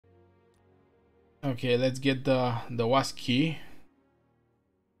Okay, let's get the WAS key.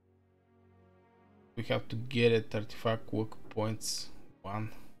 We have to get it 35 work points.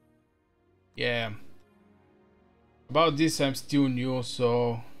 One. Yeah. About this, I'm still new,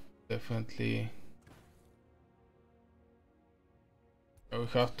 so definitely we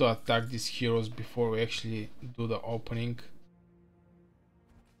have to attack these heroes before we actually do the opening.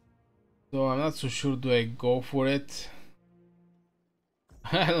 So I'm not so sure, do I go for it?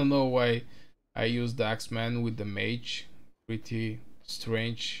 I don't know why I used the Axeman with the mage. Pretty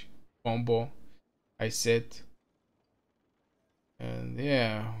strange combo, I said. And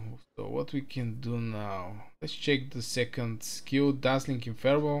yeah, so what we can do now, let's check the second skill. Dazzling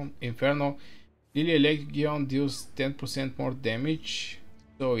Inferno. Lilia Legion deals 10% more damage,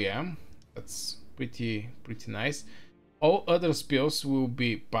 so yeah, that's pretty nice. All other spells will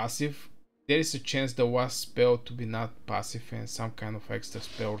be passive. There is a chance the WASP spell to be not passive and some kind of extra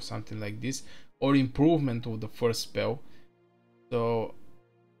spell or something like this, or improvement of the first spell. So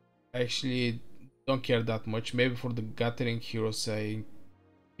actually don't care that much. Maybe for the gathering heroes I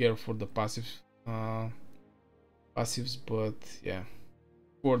care for the passives, but yeah,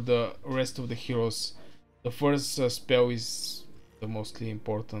 for the rest of the heroes the first spell is the mostly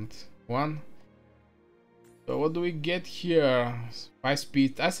important one. So what do we get here? 5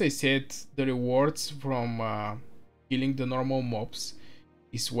 speed. As I said, the rewards from killing the normal mobs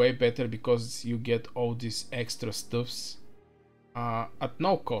is way better because you get all these extra stuffs at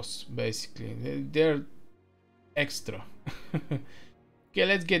no cost, basically. They're extra. Okay,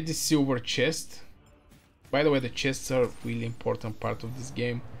 let's get this silver chest. By the way, the chests are really important part of this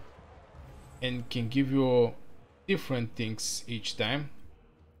game and can give you different things each time.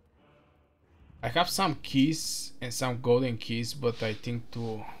 I have some keys and some golden keys, but I think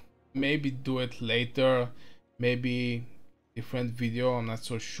to maybe do it later, maybe different video, I'm not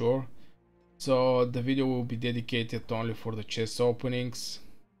so sure. So the video will be dedicated only for the chest openings,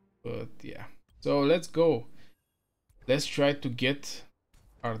 but yeah. So let's go. Let's try to get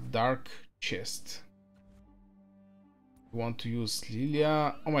our dark chest. We want to use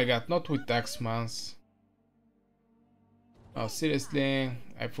Lilia. Oh my god, not with Taxmans. Oh, seriously,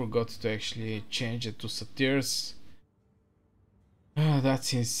 I forgot to actually change it to Satyrs.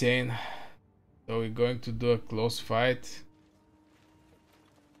 That's insane. So we're going to do a close fight.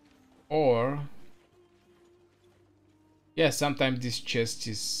 Or... yeah, sometimes this chest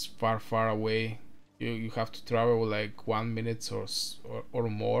is far away. You have to travel like 1 minute or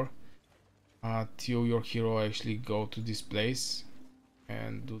more till your hero actually go to this place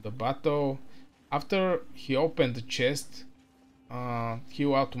and do the battle. After he opened the chest, he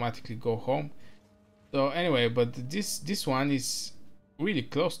will automatically go home. So anyway, but this one is really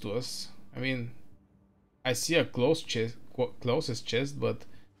close to us. I mean, I see a closest chest, but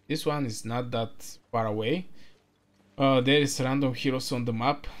this one is not that far away. There is random heroes on the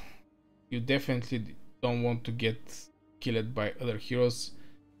map. You definitely don't want to get killed by other heroes.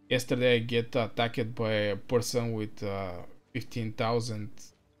 Yesterday I get attacked by a person with 15,000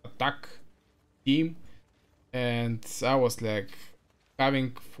 attack team, and I was like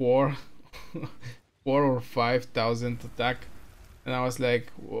having 4 or 5,000 attack, and I was like,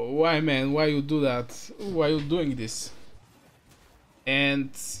 why man, why you do that, why you doing this? And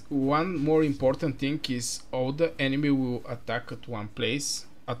one more important thing is all the enemy will attack at one place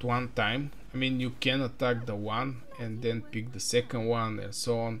at one time. I mean, you can attack the one and then pick the second one and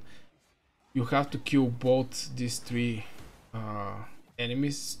so on. You have to kill both these 3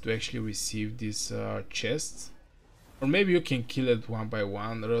 enemies to actually receive this chest. Or maybe you can kill it one by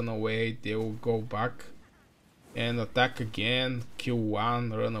one, run away, they will go back and attack again, kill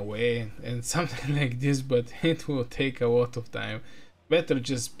one, run away, and something like this, but it will take a lot of time. Better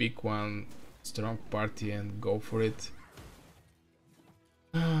just pick one strong party and go for it.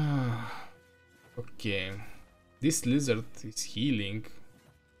 Okay, this lizard is healing.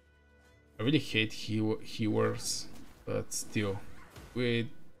 I really hate healers, but still, we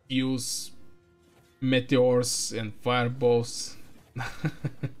use meteors and fireballs. I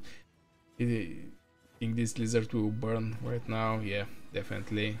think this lizard will burn right now. Yeah,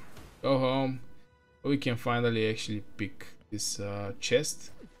 definitely. Go home. We can finally actually pick this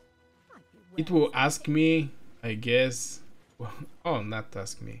chest. It will ask me, I guess. Oh, not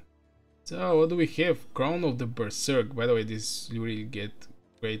ask me. So what do we have? Crown of the Berserk. By the way, this you really get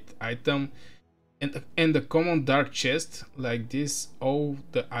great item. And the common dark chest like this, all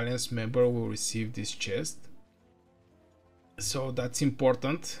the alliance member will receive this chest. So that's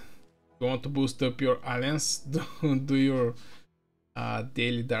important. You want to boost up your alliance, do your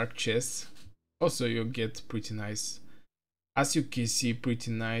daily dark chests. Also you get pretty nice As you can see,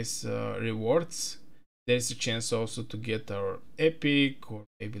 pretty nice rewards. There's a chance also to get our epic or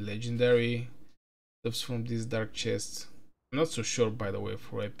maybe legendary stuffs from this dark chest. I'm not so sure, by the way,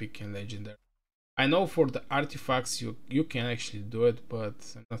 for epic and legendary. I know for the artifacts you can actually do it, but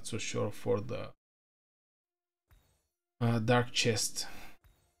I'm not so sure for the dark chest.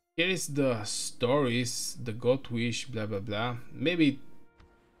 Here is the stories, the god wish, blah blah blah. Maybe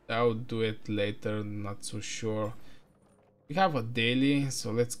I'll do it later, not so sure. We have a daily,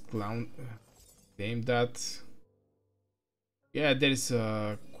 so let's claim that. Yeah, there is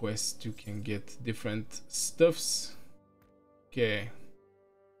a quest, you can get different stuffs. Okay,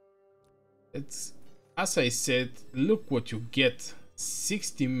 it's, as I said, look what you get.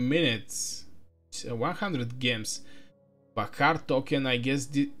 60 minutes, 100 games. Bakar token, I guess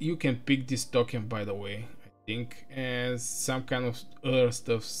you can pick this token, by the way, I think, and some kind of other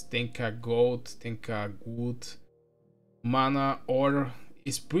stuff. Tenka gold, Tenka wood, mana ore.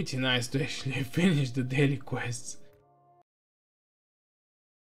 It's pretty nice to actually finish the daily quests.